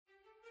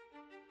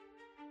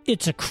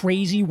It's a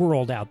crazy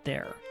world out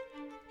there,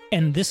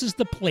 and this is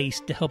the place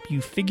to help you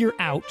figure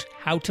out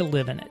how to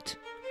live in it.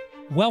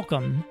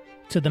 Welcome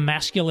to the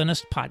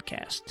Masculinist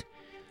Podcast,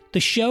 the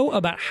show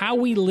about how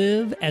we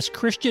live as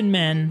Christian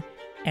men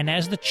and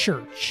as the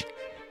church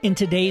in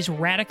today's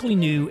radically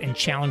new and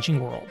challenging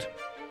world.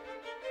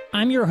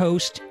 I'm your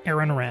host,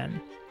 Aaron Wren.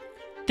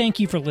 Thank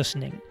you for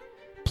listening.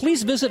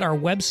 Please visit our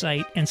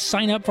website and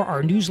sign up for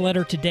our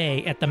newsletter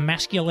today at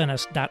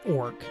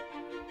themasculinist.org.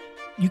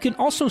 You can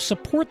also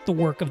support the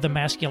work of The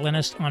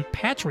Masculinist on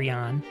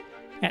Patreon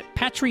at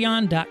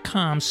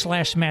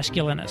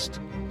patreon.com/masculinist,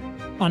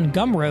 on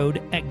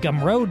Gumroad at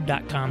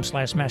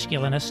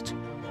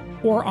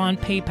gumroad.com/masculinist, or on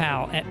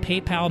PayPal at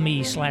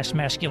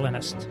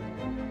paypalme/masculinist.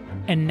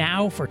 And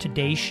now for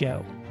today's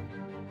show.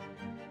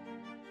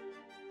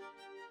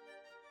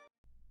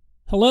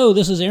 Hello,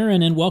 this is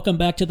Aaron, and welcome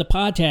back to the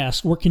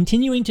podcast. We're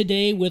continuing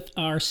today with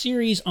our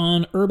series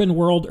on Urban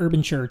World,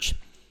 Urban Church.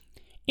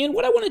 And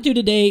what I want to do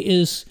today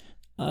is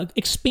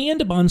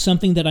expand upon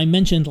something that I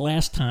mentioned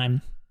last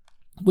time,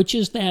 which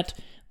is that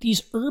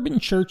these urban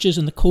churches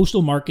in the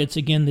coastal markets,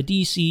 again, the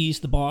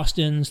DCs, the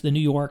Bostons, the New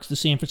Yorks, the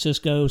San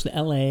Franciscos, the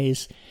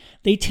LAs,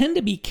 they tend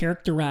to be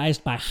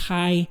characterized by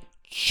high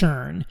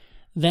churn.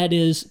 That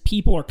is,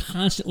 people are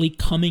constantly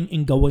coming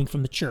and going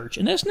from the church.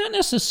 And that's not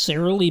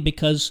necessarily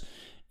because,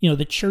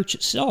 the church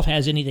itself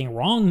has anything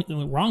wrong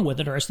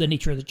with it, or it's the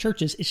nature of the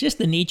churches. It's just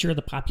the nature of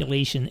the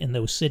population in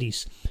those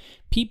cities.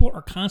 People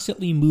are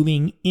constantly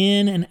moving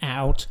in and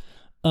out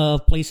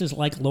of places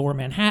like Lower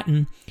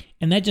Manhattan,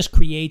 and that just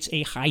creates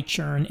a high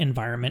churn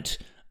environment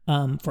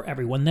for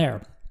everyone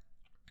there.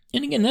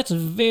 And again, that's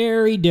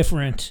very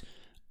different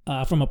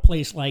from a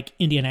place like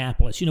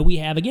Indianapolis. We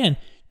have, again,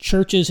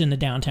 churches in the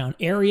downtown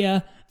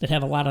area that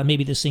have a lot of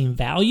maybe the same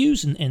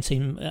values and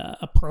same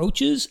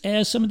approaches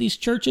as some of these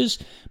churches.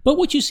 But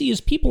what you see is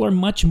people are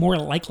much more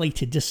likely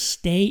to just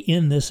stay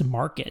in this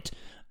market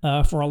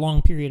for a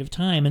long period of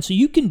time. And so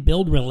you can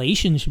build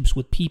relationships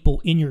with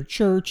people in your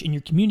church, in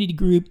your community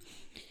group,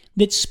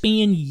 that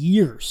span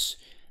years,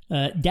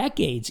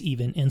 decades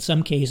even in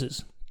some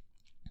cases.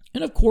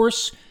 And of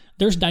course,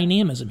 there's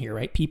dynamism here,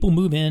 right? People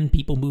move in,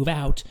 people move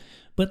out,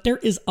 but there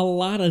is a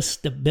lot of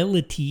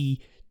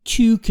stability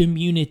to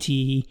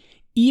community,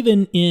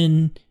 even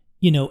in,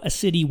 a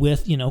city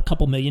with, a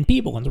couple million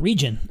people in the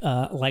region,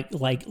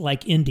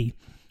 like Indy.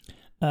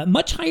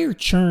 Much higher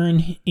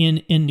churn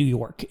in New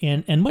York,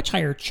 and much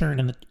higher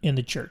churn in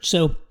the church.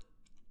 So,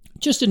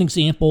 just an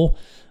example,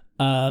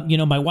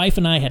 my wife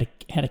and I had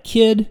a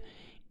kid,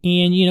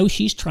 and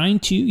she's trying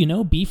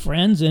to be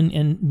friends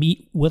and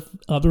meet with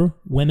other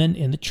women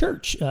in the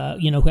church,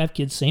 who have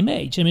kids same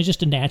age. I mean, it's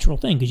just a natural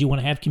thing because you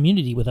want to have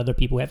community with other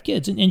people who have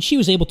kids, and she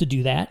was able to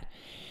do that.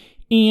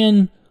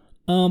 And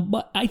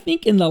but I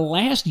think in the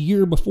last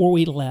year before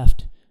we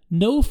left,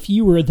 no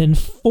fewer than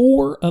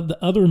 4 of the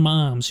other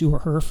moms who were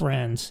her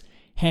friends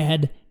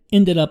had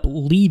ended up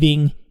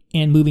leaving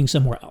and moving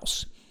somewhere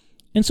else.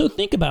 And so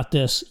think about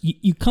this.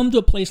 You come to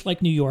a place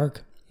like New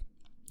York,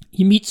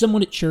 you meet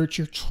someone at church,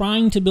 you're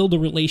trying to build a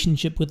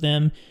relationship with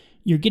them,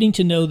 you're getting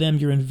to know them,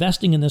 you're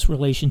investing in this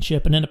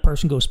relationship, and then a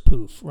person goes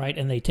poof, right?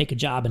 And they take a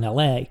job in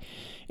LA.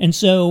 And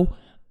so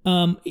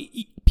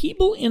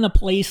people in a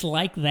place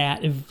like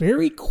that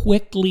very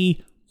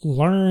quickly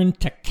learn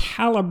to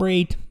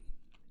calibrate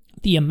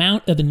the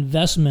amount of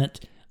investment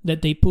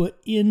that they put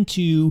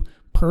into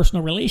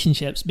personal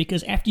relationships,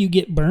 because after you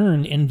get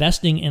burned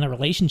investing in a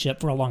relationship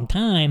for a long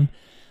time,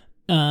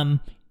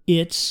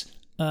 it's,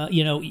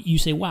 you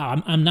say,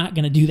 wow, I'm not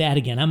going to do that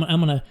again. I'm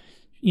going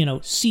to,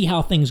 see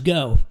how things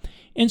go.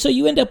 And so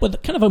you end up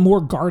with kind of a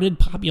more guarded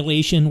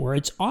population where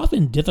it's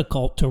often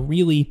difficult to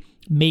really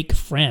make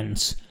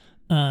friends.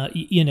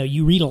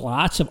 You read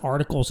lots of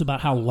articles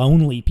about how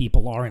lonely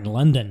people are in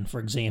London, for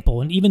example.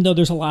 And even though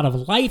there's a lot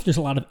of life, there's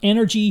a lot of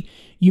energy,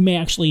 you may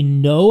actually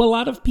know a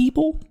lot of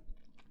people,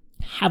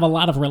 have a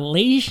lot of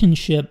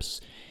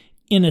relationships.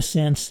 In a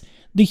sense,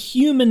 the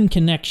human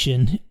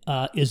connection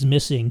is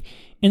missing.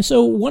 And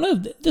so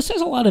this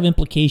has a lot of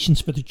implications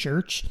for the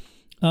church.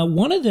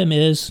 One of them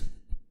is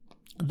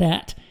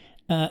that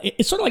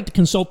it's sort of like the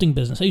consulting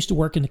business. I used to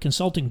work in the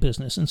consulting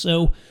business. And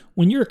so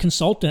when you're a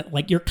consultant,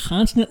 you're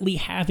constantly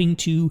having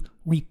to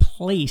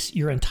replace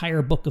your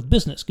entire book of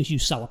business because you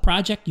sell a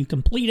project, you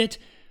complete it,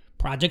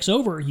 project's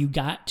over, you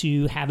got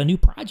to have a new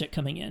project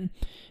coming in.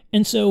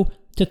 And so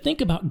to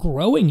think about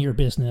growing your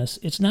business,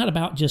 it's not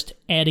about just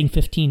adding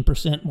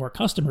 15% more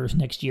customers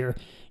next year.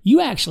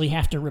 You actually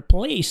have to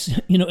replace,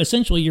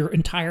 essentially your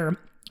entire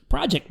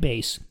project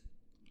base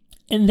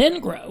and then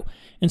grow.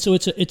 And so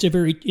it's a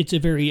very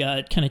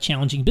kind of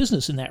challenging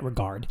business in that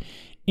regard.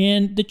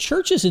 And the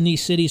churches in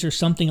these cities are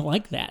something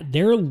like that.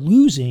 They're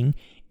losing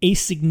a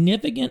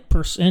significant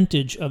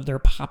percentage of their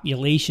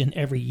population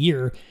every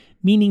year,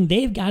 meaning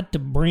they've got to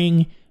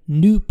bring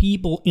new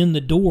people in the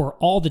door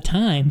all the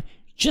time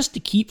just to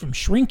keep from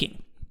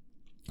shrinking.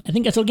 I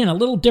think that's, again, a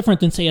little different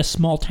than, say, a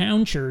small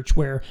town church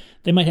where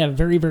they might have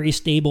very, very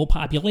stable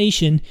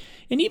population.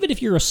 And even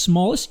if you're a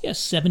smallest,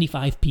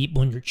 75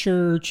 people in your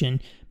church,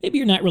 and maybe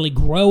you're not really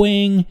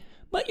growing,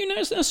 but you're not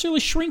necessarily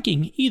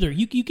shrinking either.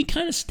 You can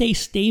kind of stay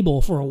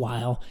stable for a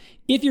while.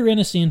 If you're in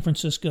a San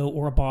Francisco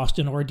or a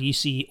Boston or a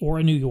DC or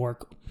a New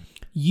York,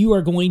 you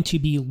are going to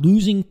be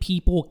losing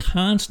people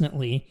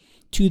constantly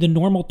to the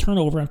normal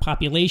turnover in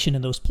population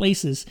in those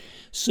places.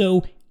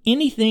 So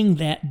anything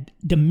that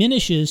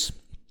diminishes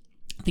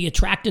the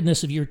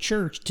attractiveness of your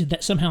church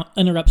that somehow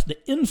interrupts the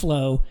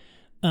inflow,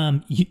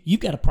 you've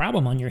got a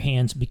problem on your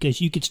hands,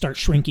 because you could start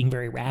shrinking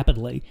very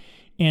rapidly.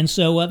 And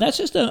so that's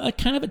just a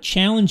kind of a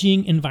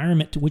challenging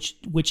environment to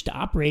which to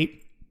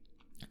operate.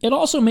 It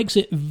also makes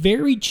it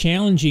very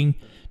challenging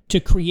to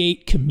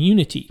create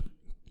community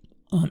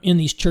in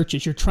these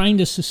churches. You're trying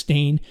to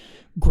sustain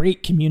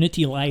great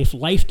community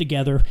life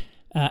together,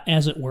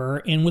 as it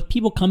were. And with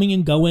people coming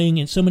and going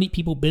and so many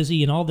people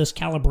busy and all this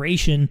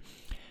calibration,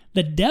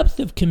 the depth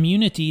of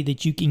community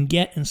that you can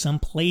get in some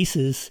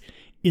places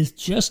is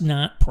just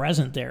not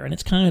present there. And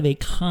it's kind of a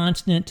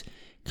constant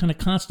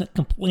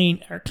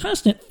complaint or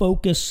constant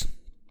focus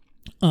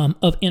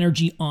of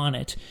energy on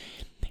it.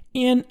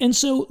 And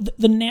so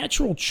the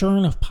natural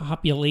churn of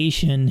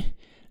population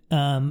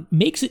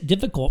makes it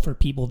difficult for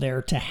people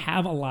there to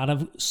have a lot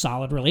of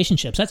solid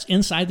relationships. That's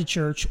inside the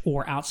church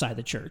or outside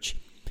the church.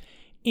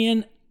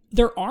 And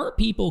there are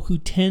people who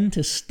tend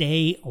to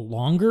stay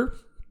longer.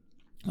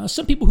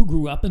 Some people who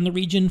grew up in the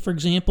region, for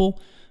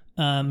example,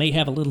 may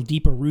have a little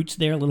deeper roots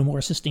there, a little more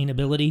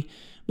sustainability.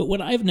 But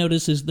what I've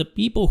noticed is the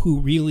people who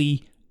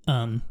really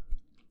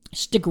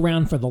stick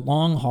around for the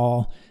long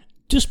haul,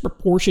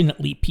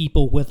 disproportionately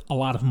people with a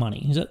lot of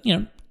money.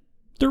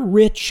 They're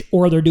rich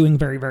or they're doing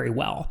very, very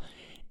well.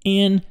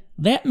 And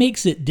that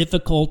makes it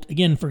difficult,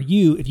 again, for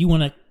you, if you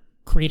want to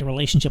create a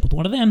relationship with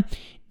one of them,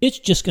 it's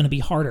just going to be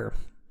harder.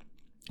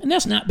 And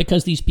that's not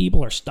because these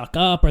people are stuck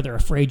up or they're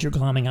afraid you're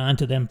glomming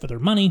onto them for their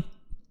money.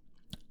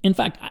 In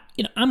fact,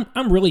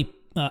 I'm really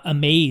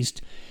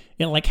amazed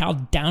at like how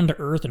down to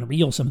earth and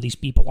real some of these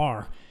people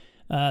are.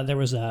 There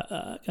was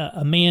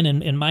a man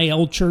in my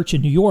old church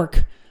in New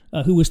York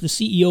who was the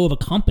CEO of a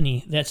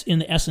company that's in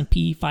the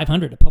S&P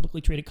 500, a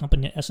publicly traded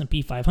company at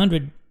S&P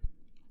 500.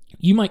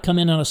 You might come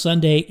in on a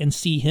Sunday and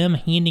see him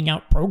handing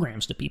out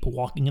programs to people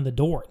walking in the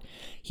door.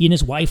 He and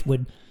his wife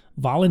would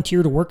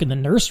volunteer to work in the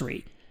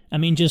nursery. I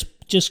mean,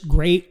 just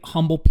great,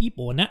 humble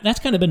people. And that's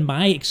kind of been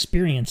my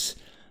experience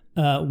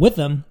with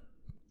them.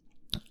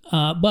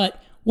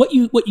 But what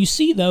you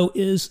see, though,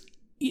 is,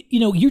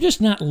 you're just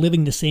not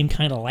living the same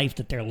kind of life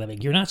that they're living.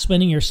 You're not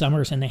spending your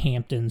summers in the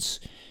Hamptons.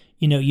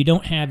 You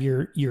don't have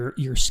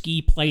your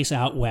ski place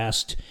out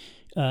west.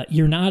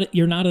 You're not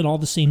at all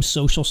the same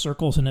social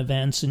circles and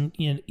events. And,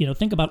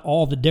 think about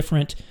all the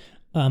different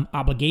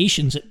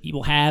obligations that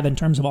people have in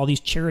terms of all these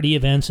charity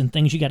events and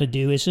things you got to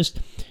do. It's just,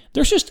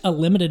 there's just a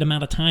limited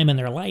amount of time in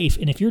their life.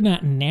 And if you're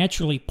not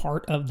naturally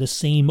part of the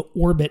same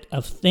orbit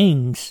of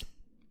things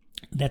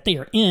that they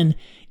are in,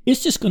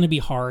 it's just going to be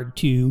hard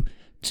to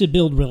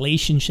build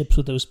relationships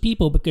with those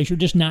people, because you're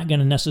just not going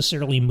to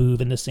necessarily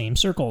move in the same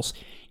circles.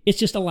 It's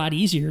just a lot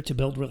easier to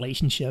build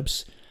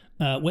relationships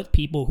with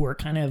people who are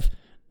kind of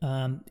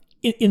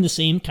in the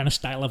same kind of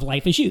style of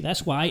life as you.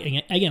 That's why,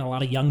 again, a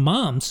lot of young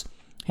moms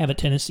have a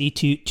tendency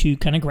to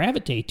kind of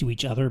gravitate to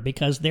each other,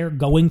 because they're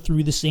going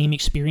through the same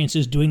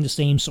experiences, doing the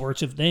same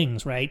sorts of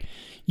things, right?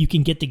 You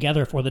can get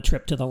together for the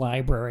trip to the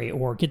library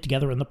or get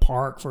together in the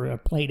park for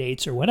play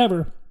dates or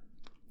whatever.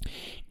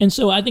 And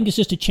so I think it's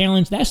just a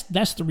challenge.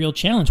 That's the real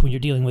challenge when you're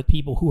dealing with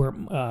people who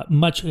are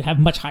have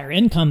much higher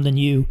income than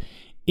you,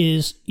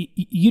 is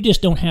you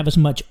just don't have as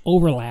much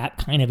overlap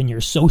kind of in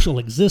your social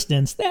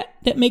existence.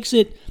 That makes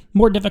it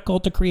more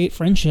difficult to create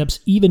friendships,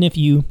 even if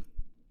you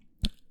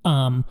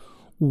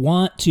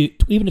want to,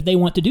 even if they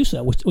want to do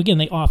so, which again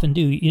they often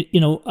do.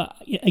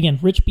 Again,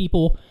 rich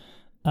people,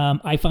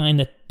 I find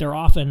that they're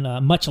often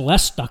much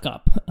less stuck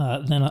up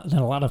than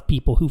a lot of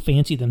people who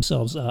fancy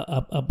themselves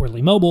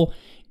upwardly mobile.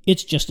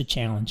 It's just a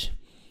challenge.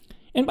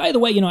 And by the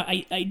way,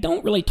 I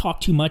don't really talk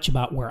too much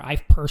about where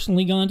I've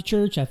personally gone to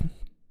church. I've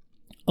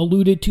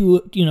alluded to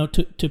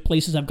to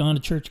places I've gone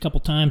to church a couple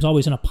times,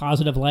 always in a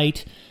positive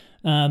light.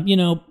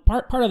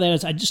 Part of that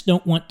is I just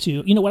don't want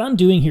to. What I'm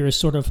doing here is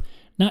sort of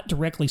not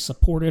directly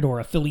supported or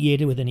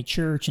affiliated with any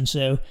church, and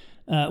so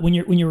when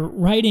you're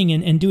writing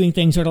and doing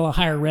things that are a little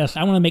higher risk,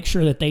 I want to make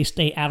sure that they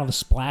stay out of the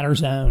splatter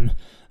zone,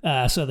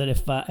 so that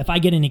if I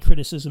get any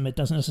criticism, it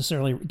doesn't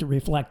necessarily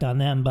reflect on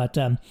them. But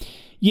I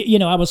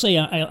will say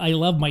I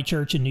love my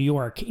church in New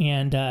York,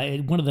 and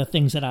one of the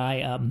things that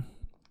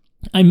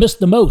I miss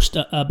the most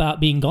about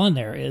being gone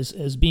there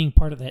is being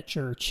part of that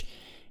church.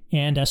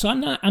 And so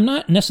I'm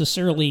not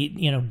necessarily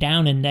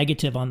down and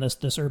negative on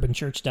this urban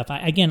church stuff.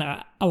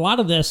 A lot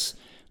of this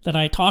that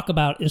I talk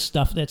about is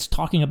stuff that's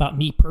talking about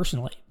me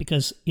personally,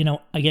 because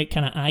I get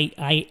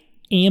I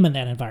am in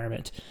that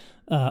environment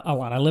a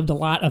lot. I lived a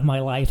lot of my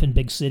life in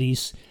big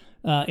cities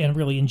and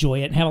really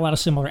enjoy it, and have a lot of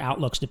similar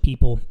outlooks to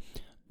people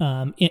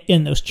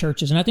in those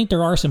churches. And I think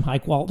there are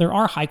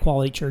high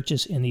quality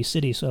churches in these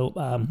cities. So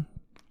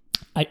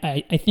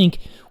I think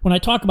when I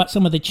talk about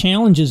some of the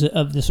challenges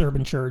of this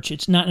urban church,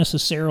 it's not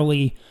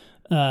necessarily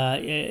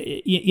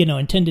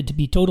intended to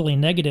be totally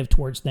negative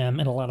towards them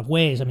in a lot of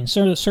ways. I mean,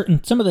 some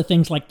of the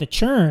things like the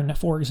churn,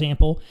 for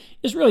example,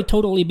 is really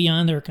totally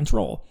beyond their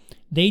control.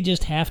 They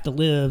just have to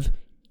live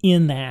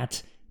in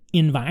that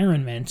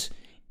environment,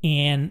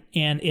 and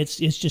it's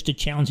just a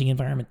challenging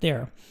environment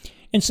there.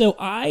 And so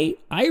I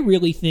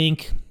really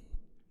think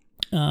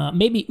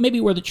maybe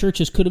where the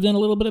churches could have done a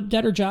little bit of a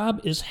better job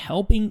is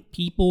helping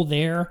people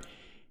there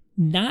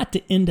not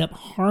to end up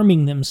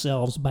harming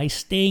themselves by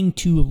staying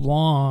too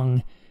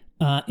long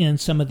in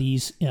some of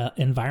these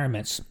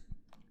environments.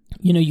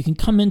 You can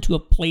come into a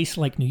place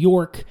like New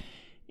York,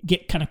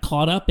 get kind of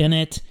caught up in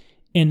it,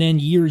 and then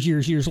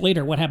years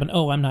later, what happened?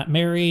 Oh, I'm not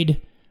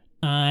married.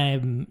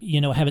 I'm,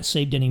 haven't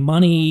saved any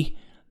money.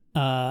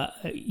 I'm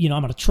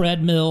on a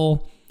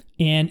treadmill,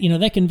 and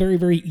that can very,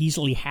 very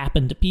easily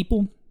happen to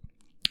people.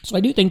 So I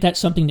do think that's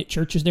something that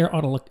churches there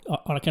ought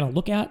to kind of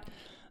look at.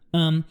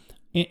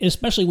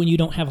 Especially when you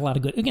don't have a lot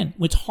of good, again,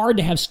 it's hard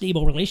to have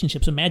stable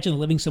relationships. Imagine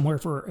living somewhere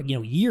for,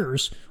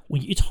 years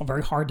when it's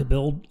very hard to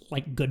build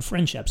like good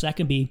friendships. That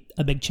can be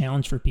a big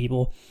challenge for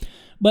people.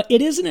 But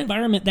it is an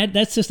environment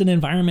that's just an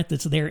environment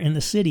that's there in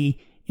the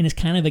city, and it's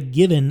kind of a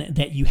given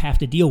that you have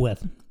to deal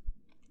with.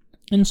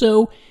 And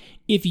so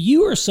if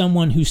you are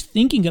someone who's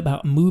thinking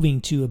about moving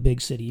to a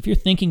big city, if you're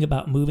thinking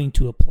about moving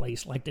to a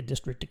place like the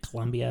District of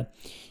Columbia,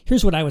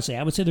 here's what I would say.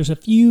 I would say there's a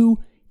few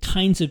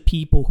kinds of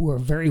people who are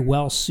very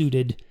well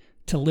suited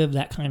to live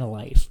that kind of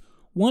life.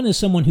 One is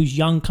someone who's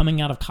young, coming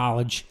out of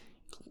college,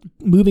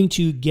 moving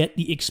to get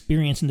the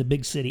experience in the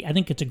big city. I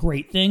think it's a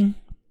great thing.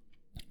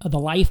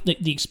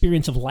 The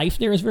experience of life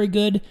there is very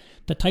good.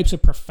 The types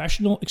of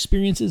professional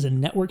experiences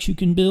and networks you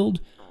can build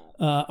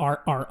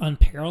are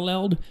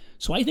unparalleled.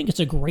 So I think it's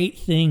a great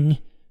thing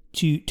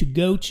to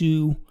go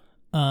to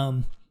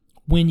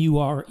when you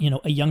are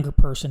a younger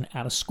person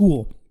out of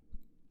school.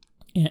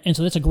 And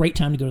so that's a great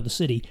time to go to the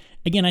city.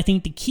 Again, I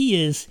think the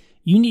key is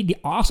you need to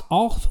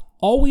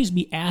always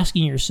be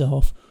asking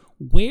yourself,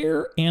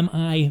 where am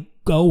I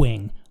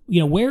going?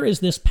 Where is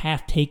this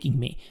path taking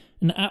me?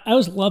 And I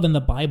always love in the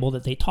Bible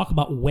that they talk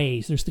about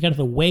ways. There's kind of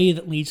the way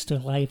that leads to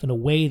life and a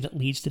way that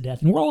leads to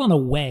death. And we're all on a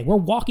way. We're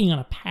walking on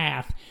a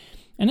path,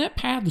 and that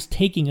path is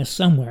taking us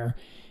somewhere.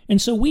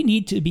 And so we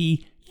need to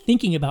be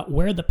thinking about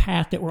where the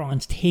path that we're on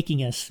is taking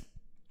us,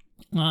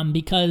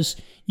 because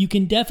you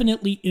can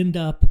definitely end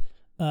up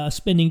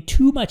spending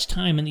too much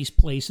time in these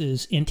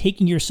places and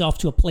taking yourself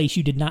to a place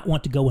you did not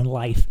want to go in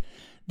life.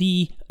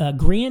 The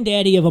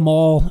granddaddy of them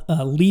all,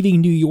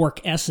 Leaving New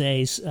York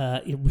essays,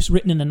 it was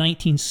written in the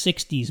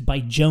 1960s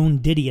by Joan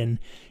Didion.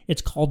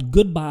 It's called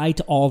Goodbye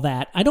to All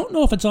That. I don't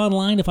know if it's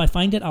online. If I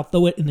find it, I'll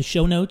throw it in the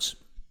show notes.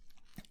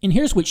 And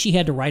here's what she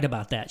had to write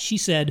about that. She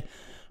said,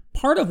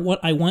 "Part of what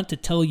I want to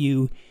tell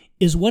you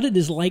is what it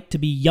is like to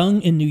be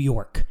young in New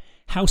York.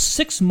 How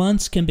 6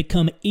 months can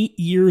become 8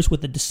 years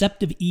with the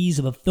deceptive ease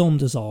of a film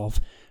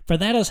dissolve. For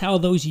that is how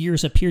those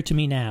years appear to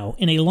me now,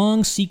 in a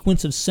long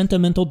sequence of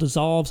sentimental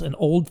dissolves and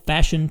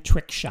old-fashioned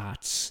trick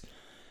shots.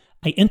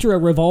 I enter a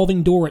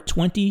revolving door at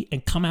 20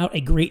 and come out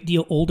a great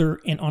deal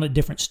older and on a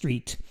different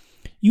street.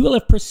 You will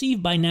have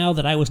perceived by now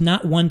that I was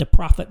not one to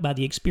profit by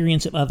the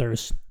experience of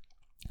others,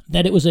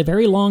 that it was a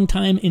very long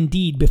time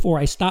indeed before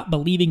I stopped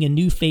believing in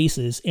new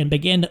faces and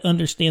began to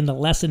understand the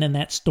lesson in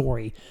that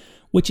story,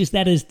 which is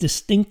that it is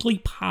distinctly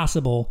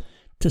possible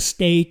to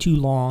stay too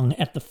long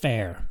at the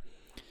fair."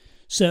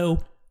 So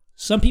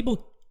some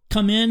people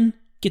come in,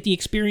 get the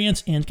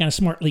experience, and kind of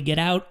smartly get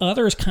out.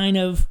 Others kind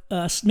of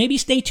maybe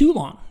stay too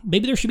long.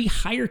 Maybe there should be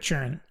higher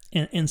churn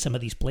in some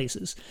of these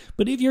places.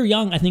 But if you're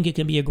young, I think it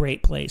can be a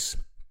great place.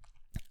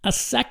 A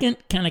second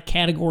kind of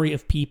category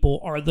of people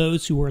are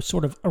those who are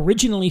sort of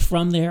originally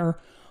from there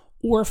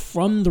or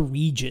from the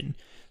region.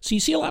 So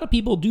you see a lot of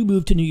people do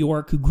move to New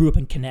York who grew up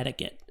in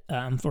Connecticut,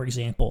 for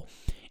example.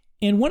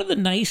 And one of the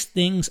nice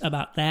things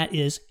about that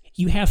is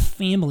you have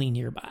family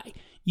nearby.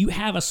 You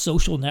have a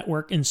social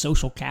network and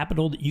social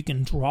capital that you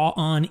can draw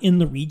on in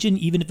the region,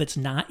 even if it's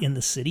not in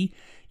the city.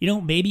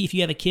 Maybe if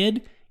you have a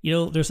kid,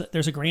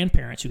 there's a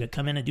grandparents who could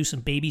come in and do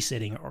some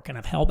babysitting or kind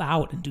of help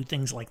out and do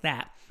things like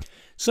that.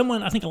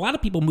 I think a lot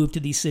of people move to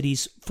these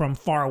cities from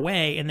far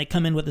away, and they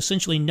come in with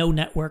essentially no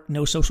network,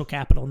 no social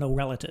capital, no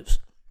relatives.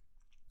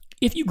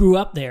 If you grew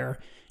up there,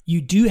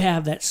 you do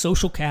have that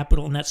social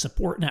capital and that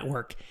support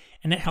network,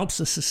 and it helps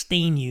to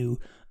sustain you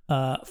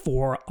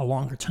for a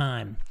longer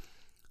time.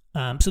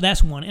 So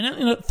that's one.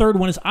 And the third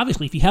one is,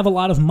 obviously, if you have a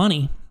lot of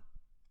money,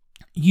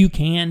 you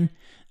can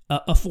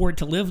afford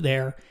to live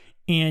there,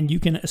 and you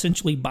can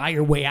essentially buy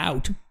your way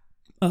out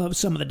of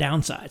some of the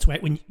downsides,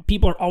 right? When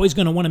people are always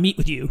going to want to meet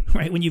with you,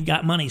 right? When you've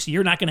got money, so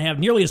you're not going to have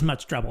nearly as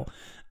much trouble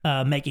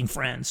making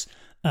friends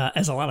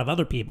as a lot of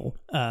other people,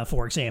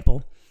 for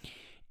example.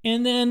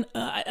 And then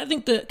I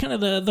think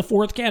the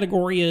fourth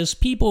category is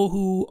people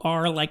who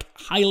are like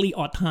highly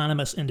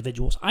autonomous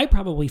individuals. I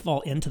probably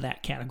fall into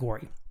that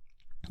category.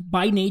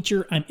 By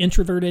nature, I'm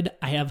introverted.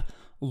 I have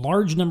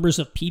large numbers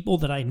of people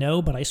that I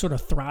know, but I sort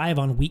of thrive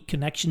on weak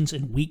connections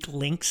and weak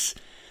links.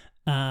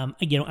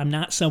 I'm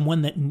not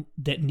someone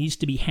that needs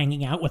to be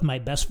hanging out with my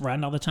best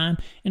friend all the time.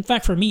 In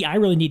fact, for me, I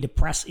really need to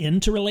press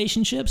into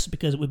relationships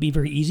because it would be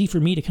very easy for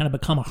me to kind of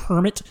become a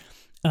hermit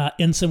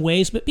in some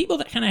ways. But people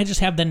that kind of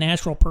just have the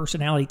natural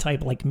personality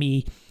type like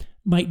me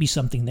might be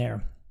something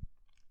there.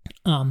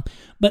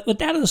 But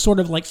that is sort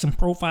of like some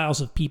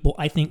profiles of people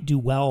I think do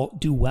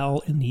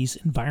well in these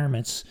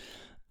environments.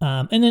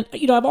 And then,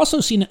 I've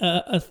also seen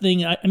a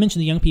thing, I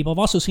mentioned the young people, I've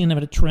also seen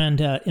a trend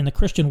in the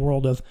Christian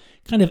world of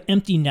kind of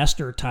empty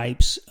nester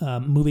types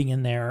moving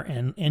in there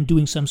and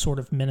doing some sort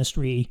of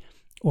ministry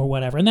or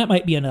whatever. And that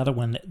might be another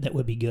one that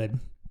would be good.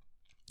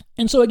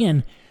 And so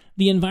again,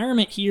 the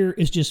environment here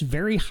is just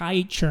very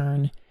high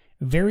churn,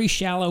 very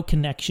shallow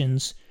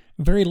connections,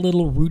 very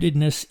little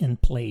rootedness in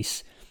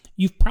place.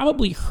 You've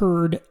probably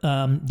heard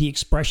the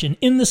expression,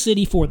 in the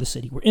city for the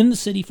city. We're in the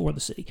city for the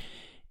city.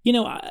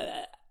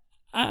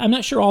 I'm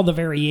not sure all the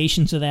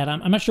variations of that.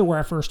 I'm not sure where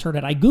I first heard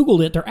it. I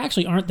Googled it. There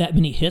actually aren't that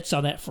many hits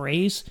on that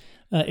phrase.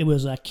 It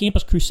was a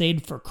Campus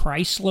Crusade for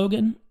Christ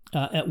slogan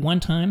at one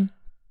time.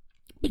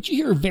 But you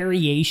hear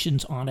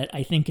variations on it,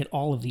 I think, at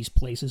all of these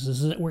places,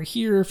 is that we're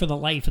here for the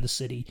life of the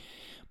city.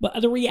 But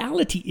the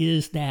reality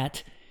is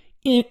that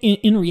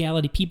in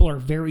reality, people are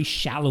very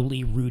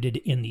shallowly rooted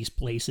in these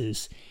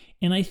places.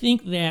 And I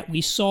think that we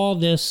saw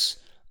this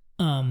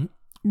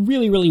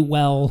really, really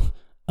well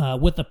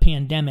with the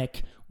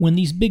pandemic when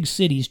these big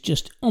cities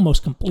just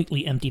almost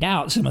completely emptied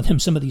out, some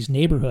of these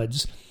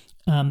neighborhoods.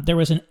 There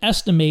was an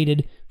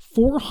estimated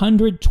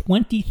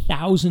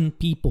 420,000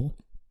 people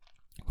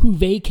who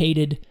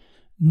vacated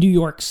New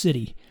York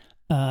City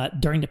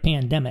during the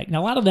pandemic.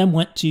 Now, a lot of them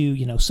went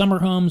to, summer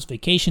homes,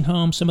 vacation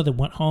homes. Some of them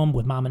went home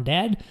with mom and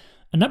dad.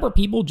 A number of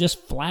people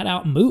just flat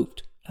out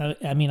moved.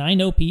 I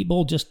know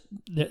people just,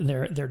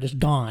 they're just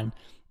gone,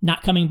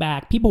 not coming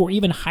back. People were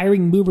even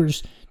hiring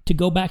movers to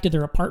go back to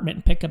their apartment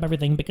and pick up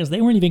everything because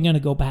they weren't even going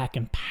to go back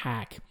and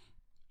pack.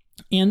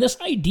 And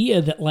this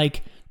idea that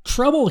like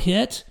trouble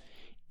hit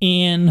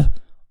and,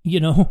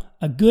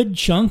 a good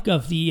chunk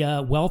of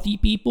the wealthy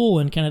people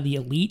and kind of the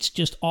elites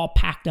just all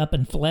packed up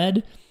and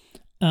fled.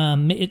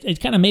 It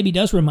kind of maybe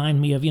does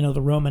remind me of,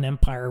 the Roman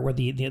Empire where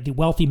the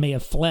wealthy may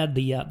have fled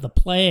the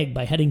plague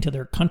by heading to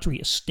their country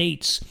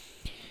estates.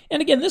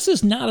 And again, this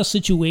is not a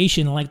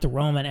situation like the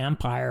Roman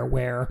Empire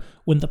where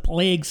when the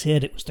plagues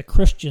hit, it was the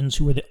Christians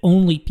who were the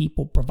only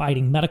people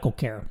providing medical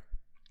care.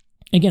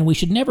 Again, we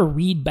should never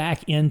read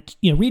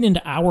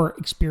into our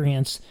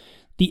experience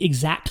the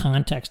exact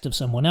context of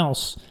someone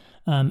else.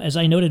 As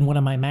I noted in one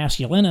of my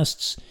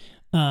masculinists,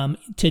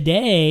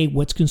 today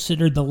what's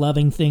considered the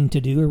loving thing to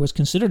do, or was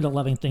considered a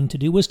loving thing to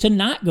do, was to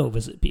not go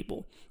visit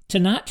people, to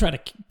not try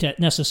to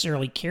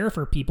necessarily care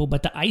for people,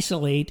 but to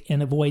isolate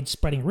and avoid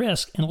spreading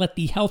risk and let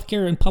the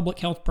healthcare and public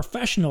health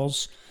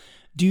professionals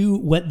do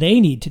what they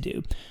need to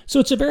do. So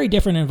it's a very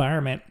different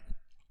environment.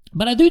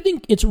 But I do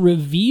think it's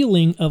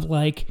revealing of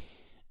like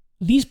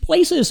these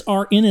places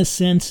are, in a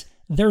sense,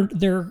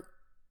 they're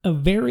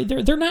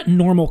not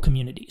normal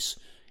communities.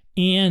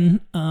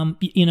 And,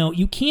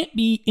 you can't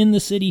be in the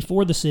city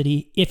for the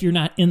city if you're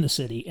not in the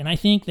city. And I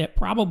think that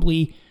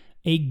probably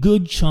a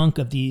good chunk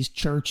of these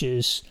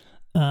churches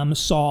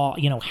saw,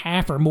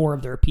 half or more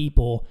of their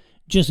people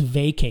just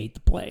vacate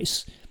the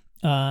place.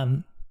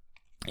 And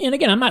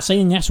again, I'm not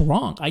saying that's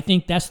wrong. I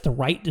think that's the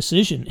right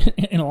decision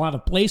in a lot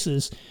of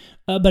places.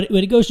 But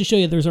it goes to show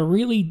you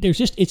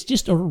it's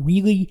just a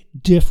really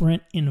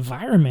different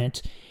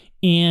environment.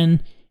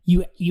 And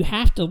you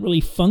have to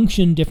really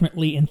function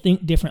differently and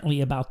think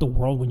differently about the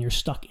world when you're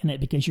stuck in it,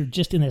 because you're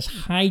just in this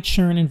high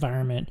churn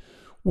environment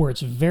where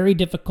it's very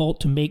difficult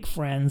to make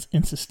friends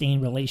and sustain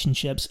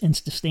relationships and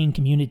sustain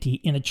community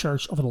in a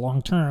church over the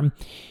long term.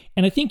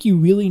 And I think you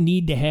really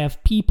need to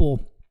have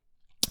people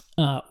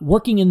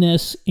working in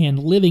this and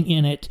living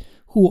in it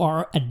who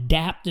are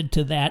adapted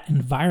to that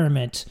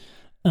environment,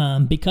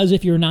 because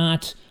if you're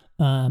not,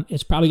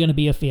 it's probably going to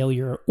be a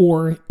failure,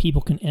 or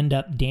people can end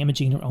up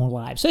damaging their own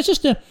lives. So it's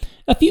just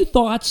a few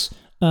thoughts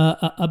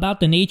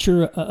about the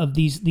nature of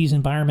these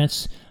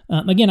environments.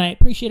 Again, I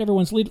appreciate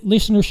everyone's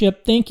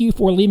listenership. Thank you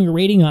for leaving a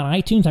rating on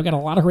iTunes. I've got a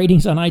lot of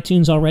ratings on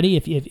iTunes already.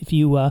 If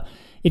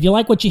you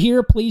like what you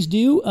hear, please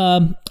do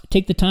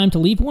take the time to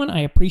leave one.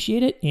 I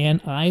appreciate it,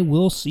 and I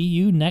will see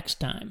you next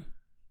time.